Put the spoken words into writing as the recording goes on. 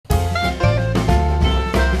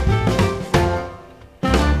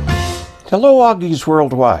Hello, Augies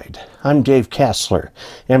Worldwide. I'm Dave Kassler,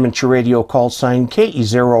 amateur radio call sign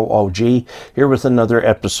KE0OG, here with another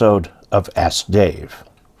episode of Ask Dave.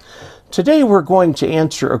 Today we're going to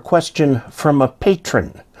answer a question from a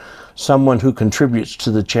patron, someone who contributes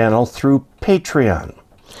to the channel through Patreon.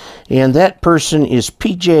 And that person is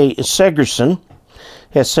PJ Segerson,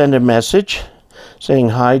 has sent a message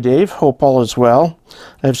saying, "Hi Dave, hope all is well.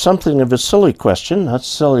 I have something of a silly question, not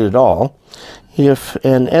silly at all. If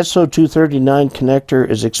an SO239 connector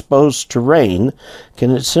is exposed to rain,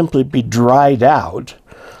 can it simply be dried out,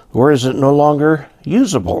 or is it no longer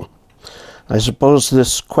usable? I suppose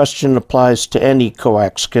this question applies to any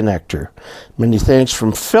coax connector. Many thanks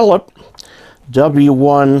from Philip,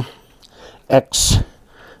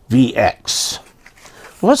 W1XVX.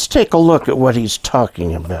 Let's take a look at what he's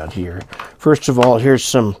talking about here. First of all, here's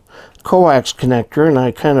some coax connector, and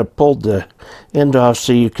I kind of pulled the end off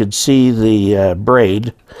so you could see the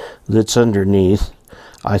braid that's underneath.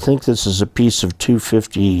 I think this is a piece of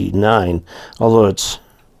 259, although it's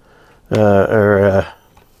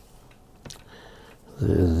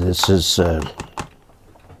this is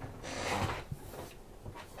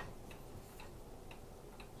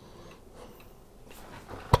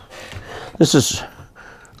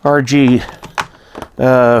RG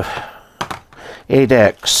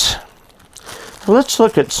 8X. Let's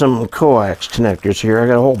look at some coax connectors here. I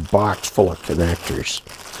got a whole box full of connectors.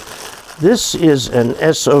 This is an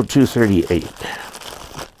SO238.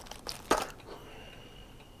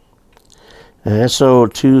 An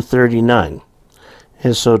SO239.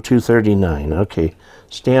 SO239. Okay.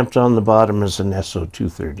 Stamped on the bottom is an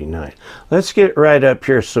SO239. Let's get right up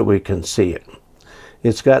here so we can see it.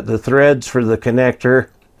 It's got the threads for the connector.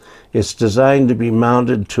 It's designed to be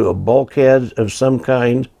mounted to a bulkhead of some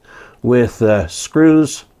kind with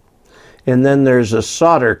screws, and then there's a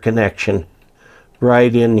solder connection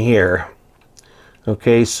right in here.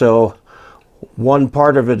 Okay, so one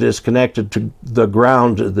part of it is connected to the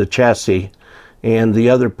ground of the chassis, and the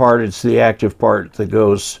other part is the active part that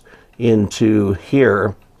goes into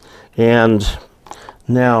here. And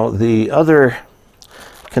now the other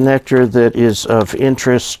connector that is of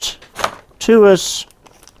interest to us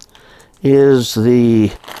is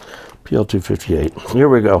the PL258. Here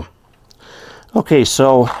we go. Okay,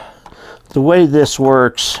 so the way this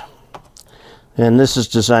works, and this is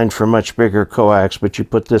designed for much bigger coax, but you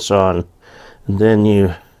put this on, and then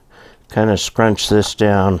you kind of scrunch this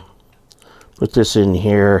down, put this in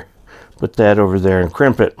here, put that over there, and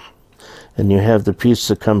crimp it. And you have the piece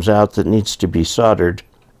that comes out that needs to be soldered.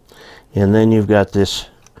 And then you've got this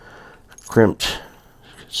crimped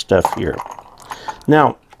stuff here.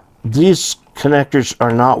 Now, these connectors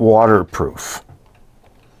are not waterproof.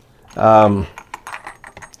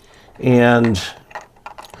 And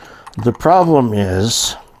the problem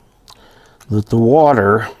is that the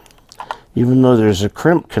water, even though there's a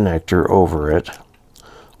crimp connector over it,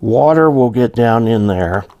 water will get down in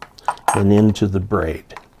there and into the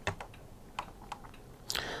braid.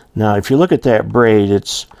 Now, if you look at that braid,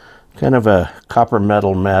 it's kind of a copper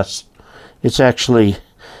metal mess. It's actually,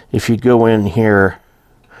 if you go in here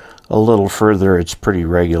a little further, it's pretty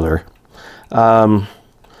regular.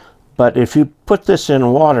 But if you put this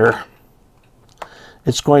in water,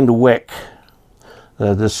 it's going to wick.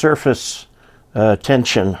 The surface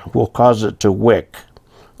tension will cause it to wick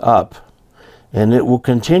up, and it will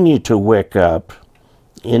continue to wick up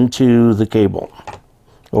into the cable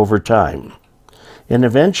over time. And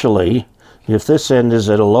eventually, if this end is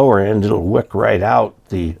at a lower end, it'll wick right out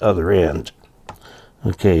the other end.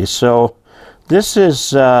 Okay, so this is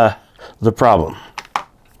the problem.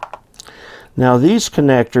 Now these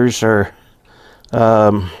connectors are,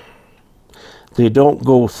 they don't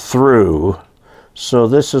go through, so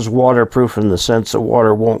this is waterproof in the sense that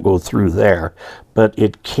water won't go through there, but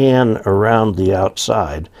it can around the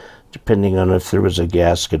outside, depending on if there was a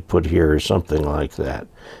gasket put here or something like that.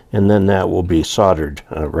 And then that will be soldered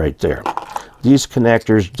right there. These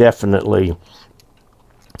connectors definitely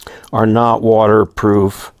are not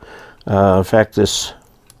waterproof. In fact, this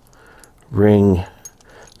ring,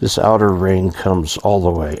 this outer ring comes all the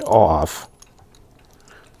way off.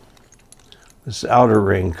 This outer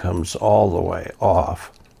ring comes all the way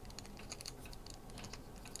off.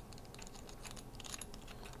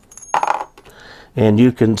 And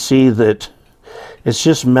you can see that it's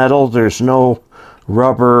just metal. There's no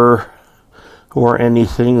rubber or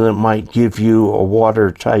anything that might give you a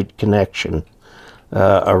watertight connection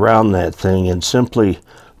around that thing. And simply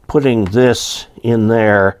putting this in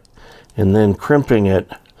there and then crimping it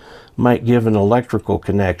might give an electrical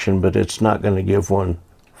connection, but it's not going to give one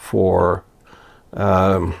for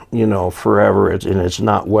you know, forever, and it's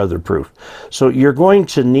not weatherproof. So you're going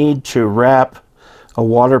to need to wrap a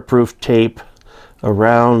waterproof tape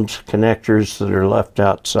around connectors that are left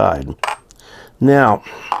outside. Now,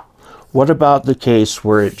 what about the case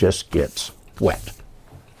where it just gets wet?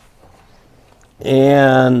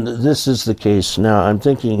 And this is the case now. I'm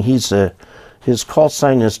thinking his call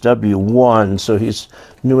sign is W1, so he's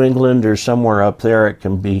New England or somewhere up there. It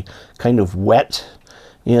can be kind of wet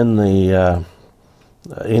in the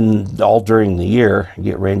all during the year. You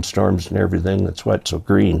get rainstorms and everything that's wet, so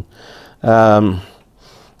green. And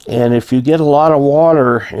if you get a lot of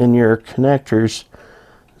water in your connectors,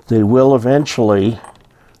 they will eventually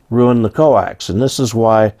ruin the coax. And this is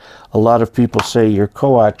why a lot of people say your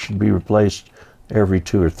coax should be replaced every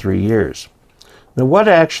 2 or 3 years. Now, what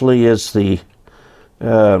actually is the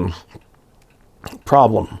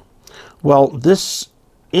problem? Well, this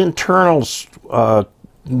internal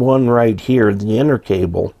one right here, the inner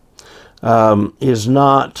cable, is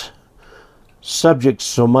not subject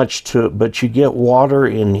so much to it, but you get water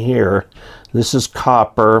in here. This is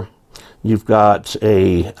copper. You've got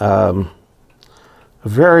a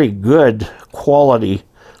very good quality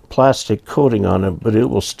plastic coating on it, but it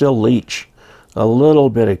will still leach a little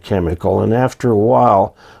bit of chemical, and after a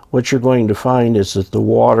while what you're going to find is that the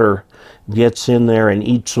water gets in there and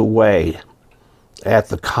eats away at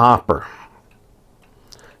the copper,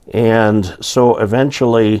 and so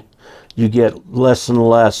eventually you get less and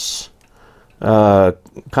less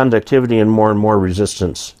conductivity and more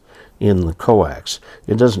resistance in the coax.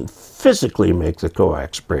 It doesn't physically make the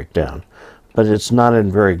coax break down, but it's not in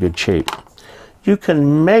very good shape. You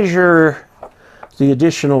can measure the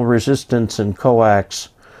additional resistance in coax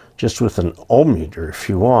just with an ohmmeter if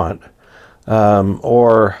you want,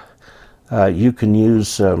 or you can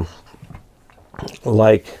use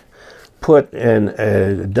like put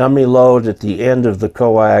a dummy load at the end of the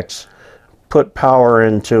coax, put power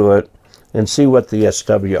into it, and see what the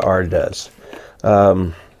SWR does.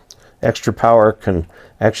 Extra power can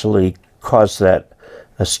actually cause that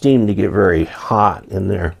steam to get very hot in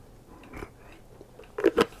there.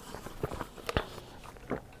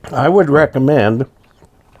 I would recommend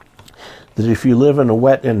that if you live in a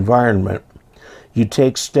wet environment, you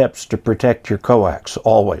take steps to protect your coax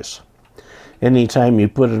always. Anytime you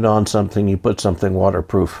put it on something, you put something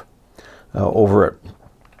waterproof over it.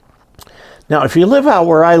 Now, if you live out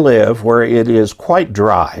where I live, where it is quite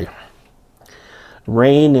dry,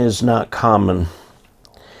 rain is not common,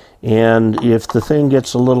 and if the thing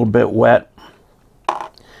gets a little bit wet,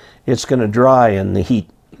 it's going to dry in the heat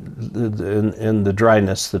and the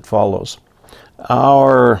dryness that follows.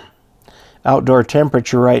 Our outdoor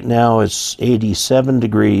temperature right now is 87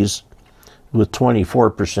 degrees with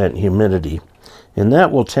 24% humidity, and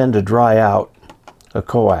that will tend to dry out a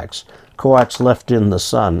coax. Coax left in the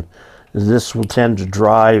sun, this will tend to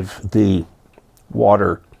drive the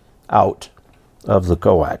water out of the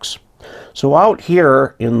coax. So out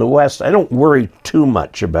here in the West, I don't worry too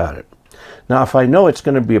much about it. Now, if I know it's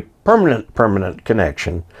going to be a permanent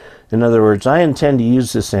connection, in other words, I intend to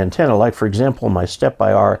use this antenna, like for example, my step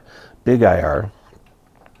IR, big IR,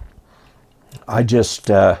 I just,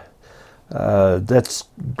 that's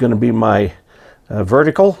going to be my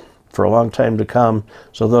vertical for a long time to come,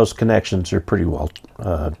 so those connections are pretty well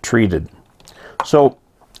treated. So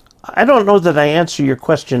I don't know that I answer your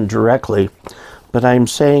question directly, but I'm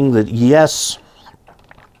saying that yes,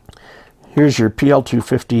 here's your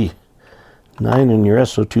PL259 and your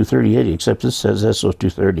SO238, except this says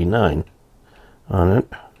SO239 on it.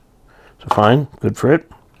 So fine, good for it.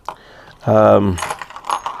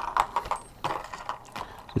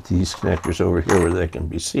 Get these connectors over here where they can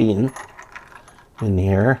be seen in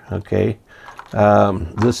here. Okay,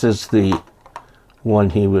 this is the one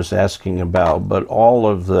he was asking about, but all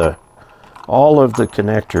of the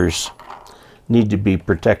connectors need to be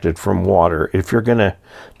protected from water. If you're gonna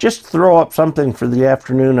just throw up something for the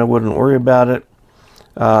afternoon, I wouldn't worry about it.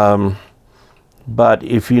 But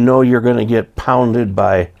if you know you're going to get pounded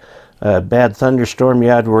by a bad thunderstorm,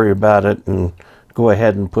 yeah, I'd worry about it and go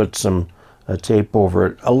ahead and put some tape over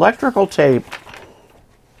it. Electrical tape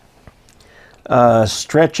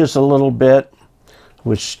stretches a little bit,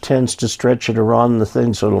 which tends to stretch it around the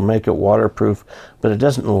thing so it'll make it waterproof, but it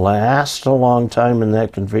doesn't last a long time in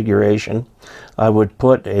that configuration. I would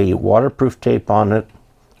put a waterproof tape on it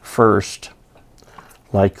first,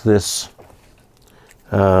 like this.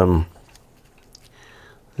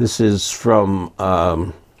 This is from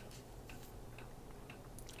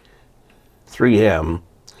 3M,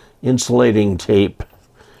 insulating tape,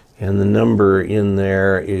 and the number in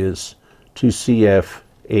there is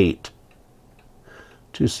 2CF8.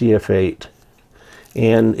 2CF8.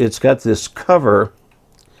 and it's got this cover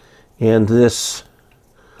and this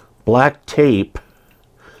black tape,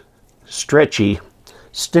 stretchy,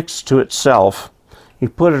 sticks to itself. You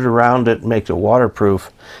put it around it, make it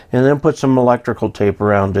waterproof, and then put some electrical tape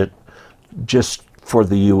around it just for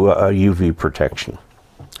the UV protection.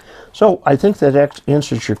 So I think that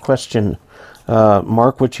answers your question,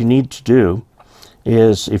 Mark. What you need to do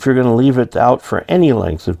is, if you're going to leave it out for any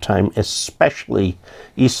length of time, especially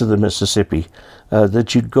east of the Mississippi,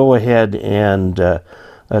 that you'd go ahead and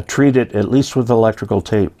treat it at least with electrical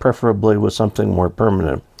tape, preferably with something more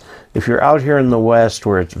permanent. If you're out here in the West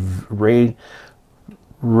where it's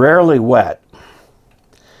rarely wet,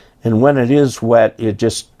 and when it is wet, it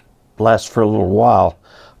just lasts for a little while,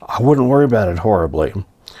 I wouldn't worry about it horribly,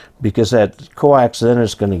 because that coax then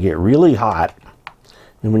is going to get really hot,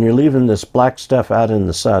 and when you're leaving this black stuff out in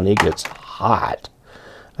the sun, it gets hot.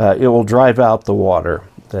 It will drive out the water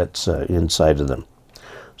that's inside of them.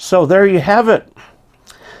 So there you have it.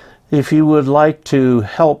 If you would like to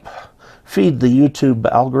help feed the YouTube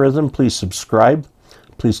algorithm, please subscribe,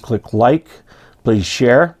 please click like, please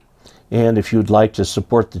share, and if you'd like to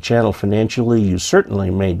support the channel financially, you certainly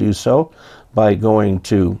may do so by going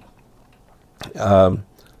to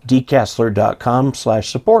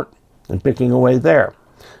dcastler.com/support and picking away there.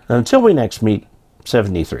 And until we next meet,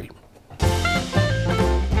 73.